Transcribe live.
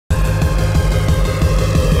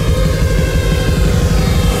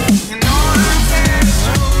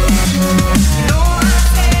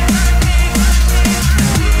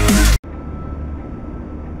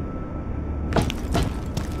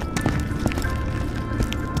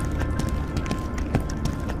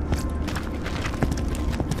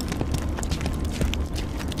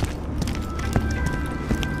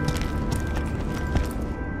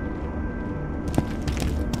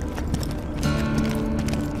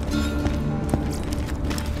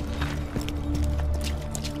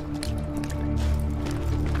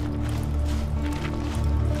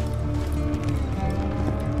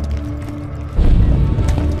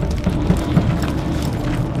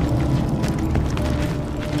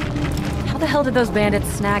hell did those bandits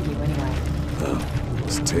snag you anyway?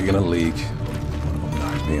 Was taking a leak. One of them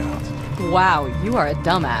knocked me out. Wow, you are a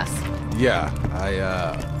dumbass. Yeah,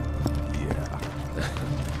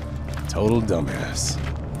 total dumbass.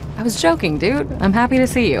 I was joking, dude. I'm happy to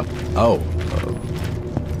see you. Oh,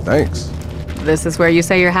 thanks. This is where you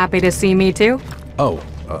say you're happy to see me too? Oh,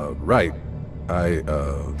 right.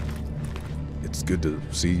 It's good to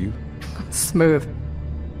see you. Smooth.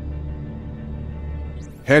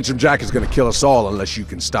 Handsome Jack is gonna kill us all unless you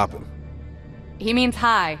can stop him. He means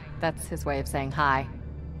hi. That's his way of saying hi.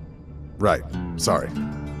 Right. Sorry.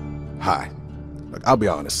 Hi. Look, I'll be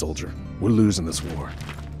honest, soldier. We're losing this war.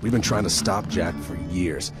 We've been trying to stop Jack for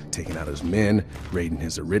years, taking out his men, raiding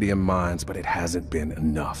his iridium mines, but it hasn't been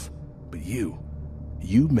enough. But you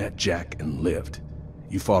met Jack and lived.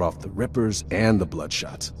 You fought off the Rippers and the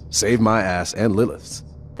Bloodshots. Saved my ass and Lilith's.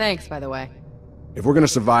 Thanks, by the way. If we're gonna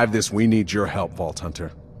survive this, we need your help, Vault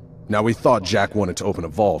Hunter. Now, we thought Jack wanted to open a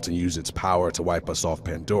vault and use its power to wipe us off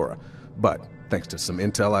Pandora. But, thanks to some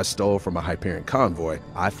intel I stole from a Hyperion convoy,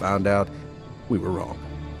 I found out we were wrong.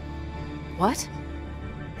 What?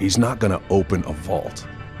 He's not gonna open a vault.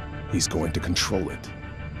 He's going to control it.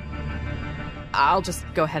 I'll just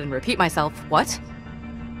go ahead and repeat myself. What?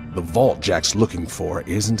 The vault Jack's looking for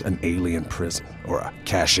isn't an alien prison or a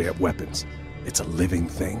cache of weapons. It's a living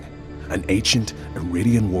thing. An ancient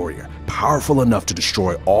Iridian warrior, powerful enough to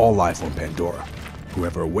destroy all life on Pandora.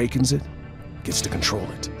 Whoever awakens it gets to control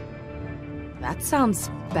it. That sounds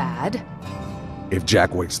bad. If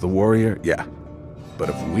Jack wakes the warrior, yeah. But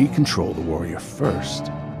if we control the warrior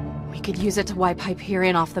first... We could use it to wipe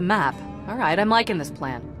Hyperion off the map. Alright, I'm liking this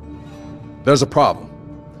plan. There's a problem.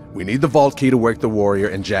 We need the vault key to wake the warrior,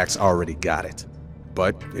 and Jack's already got it.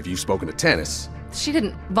 But if you've spoken to Tennis... She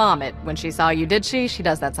didn't vomit when she saw you, did she? She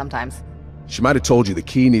does that sometimes. She might have told you the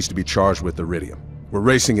key needs to be charged with iridium. We're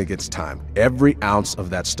racing against time. Every ounce of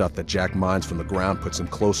that stuff that Jack mines from the ground puts him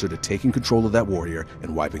closer to taking control of that warrior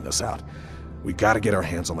and wiping us out. We gotta get our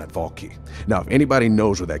hands on that vault key. Now, if anybody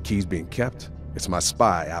knows where that key's being kept, it's my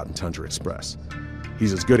spy out in Tundra Express.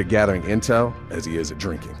 He's as good at gathering intel as he is at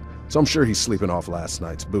drinking, so I'm sure he's sleeping off last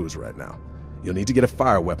night's booze right now. You'll need to get a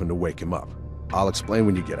fire weapon to wake him up. I'll explain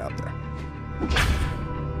when you get out there. If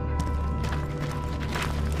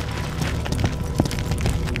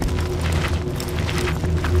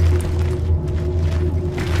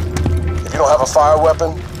you don't have a fire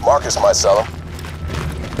weapon, Marcus might sell them.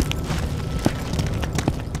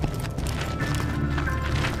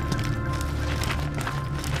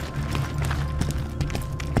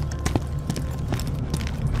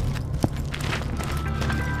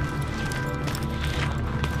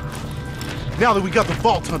 Now that we got the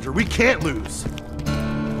Vault Hunter, we can't lose.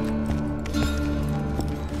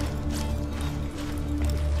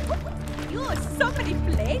 You're so many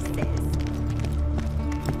places.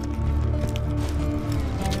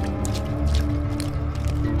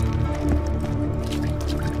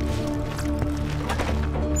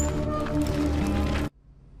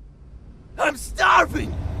 I'm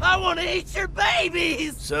starving! I want to eat your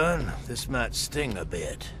babies! Son, this might sting a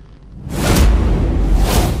bit.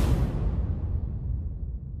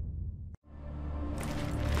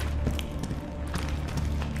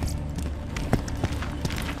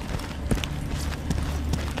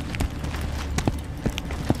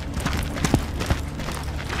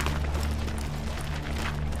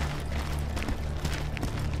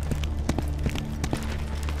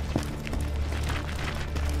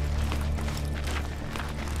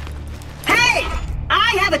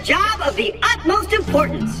 A job of the utmost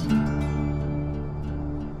importance.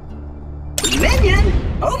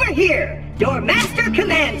 Minion, over here. Your master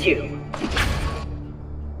commands you.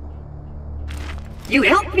 You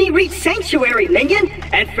helped me reach Sanctuary, Minion,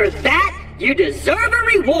 and for that, you deserve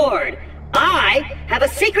a reward. I have a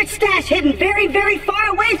secret stash hidden very, very far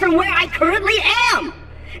away from where I currently am.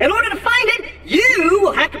 In order to find it, you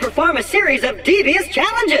will have to perform a series of devious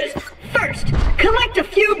challenges. First, collect a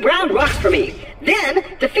few brown rocks for me. Then,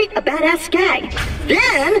 defeat a badass skag.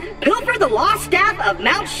 Then, pilfer the lost staff of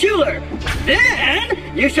Mount Schuler.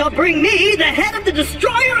 Then, you shall bring me the head of the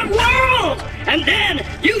Destroyer of Worlds. And then,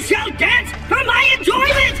 you shall dance for my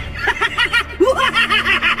enjoyment.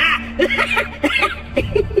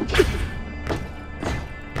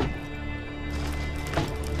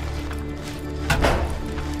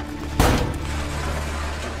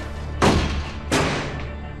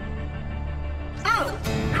 Oh,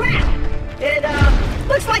 crap. It,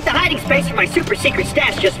 looks like the hiding space for my super secret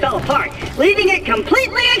stash just fell apart, leaving it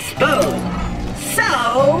completely exposed.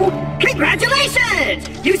 So,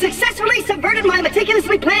 congratulations! You successfully subverted my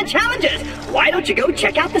meticulously planned challenges. Why don't you go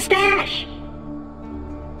check out the stash?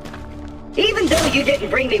 you didn't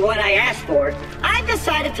bring me what I asked for, I've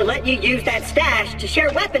decided to let you use that stash to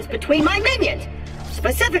share weapons between my minions.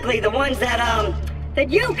 Specifically the ones that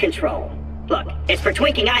you control. Look, it's for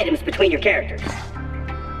twinking items between your characters.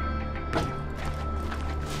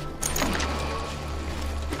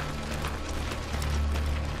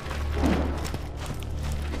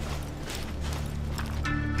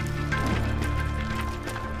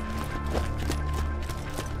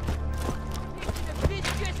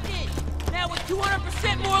 Now with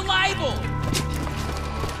 200% more libel!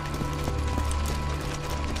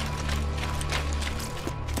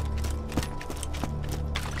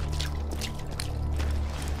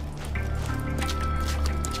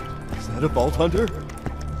 Is that a Vault Hunter?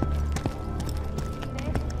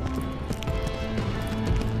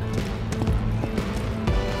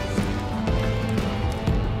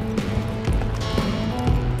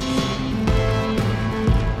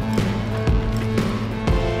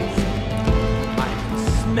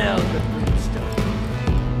 Smell the brimstone.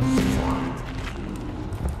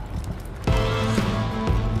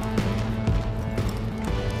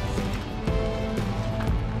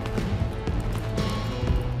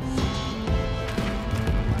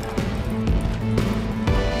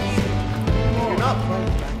 You're not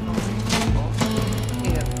playing back.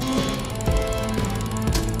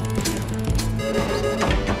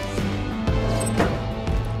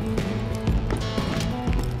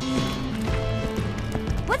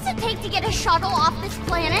 What's it take to get a shuttle off this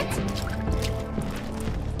planet?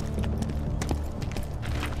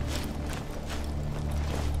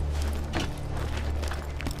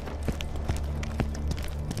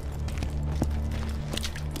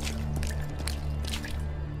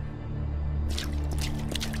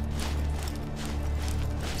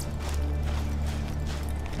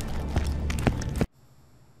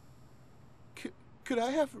 Could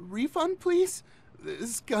I have a refund, please?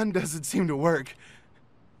 This gun doesn't seem to work.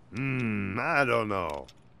 I don't know.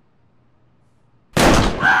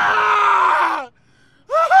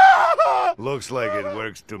 Looks like it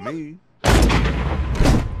works to me.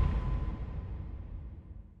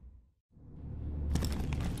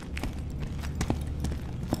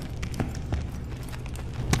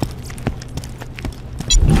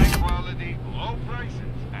 High quality, low prices,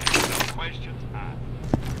 and no questions asked.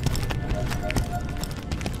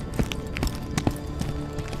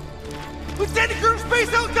 Lieutenant Colonel Space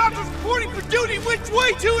Helicopters reporting for duty. Which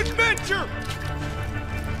way to adventure?